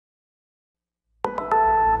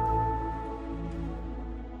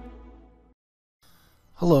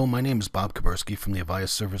Hello, my name is Bob Kuberski from the Avaya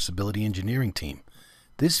Serviceability Engineering team.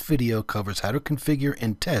 This video covers how to configure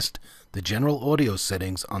and test the general audio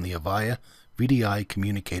settings on the Avaya VDI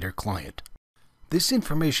Communicator Client. This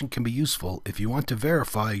information can be useful if you want to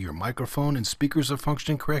verify your microphone and speakers are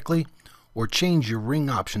functioning correctly or change your ring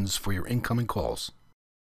options for your incoming calls.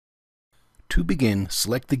 To begin,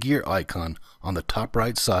 select the gear icon on the top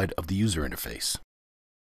right side of the user interface.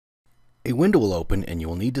 A window will open and you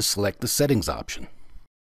will need to select the Settings option.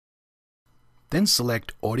 Then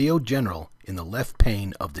select Audio General in the left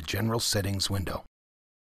pane of the General Settings window.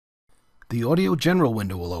 The Audio General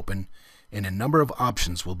window will open and a number of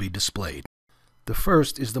options will be displayed. The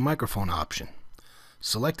first is the microphone option.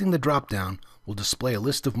 Selecting the drop-down will display a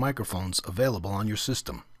list of microphones available on your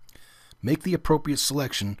system. Make the appropriate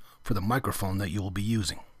selection for the microphone that you will be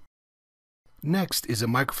using. Next is a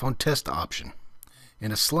microphone test option,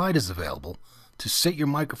 and a slide is available to set your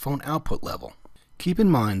microphone output level. Keep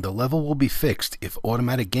in mind the level will be fixed if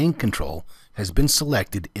automatic gain control has been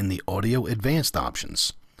selected in the Audio Advanced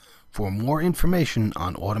options. For more information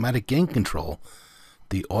on automatic gain control,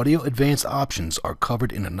 the Audio Advanced options are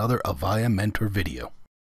covered in another Avaya Mentor video.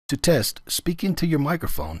 To test, speak into your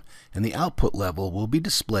microphone and the output level will be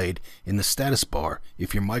displayed in the status bar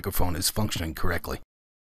if your microphone is functioning correctly.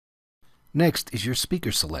 Next is your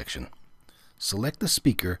speaker selection. Select the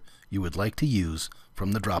speaker you would like to use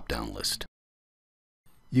from the drop-down list.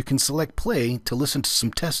 You can select play to listen to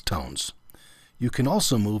some test tones. You can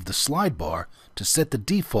also move the slide bar to set the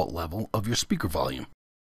default level of your speaker volume.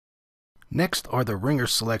 Next are the ringer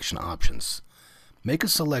selection options. Make a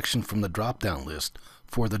selection from the drop-down list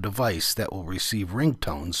for the device that will receive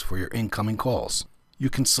ringtones for your incoming calls. You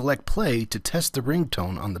can select play to test the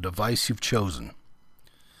ringtone on the device you've chosen.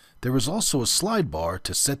 There is also a slide bar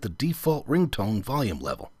to set the default ringtone volume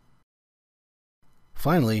level.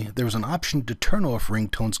 Finally, there is an option to turn off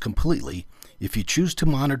ringtones completely if you choose to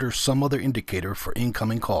monitor some other indicator for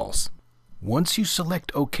incoming calls. Once you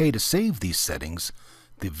select OK to save these settings,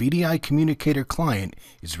 the VDI Communicator Client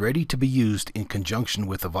is ready to be used in conjunction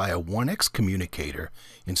with Avaya 1X Communicator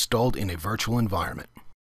installed in a virtual environment.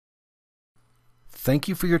 Thank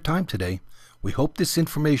you for your time today. We hope this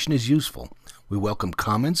information is useful. We welcome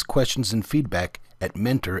comments, questions, and feedback at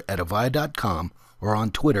mentor@avaya.com or on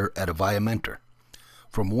Twitter @AvayaMentor.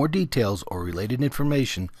 For more details or related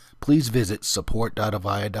information, please visit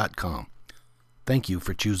support.avaya.com. Thank you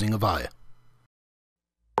for choosing Avaya.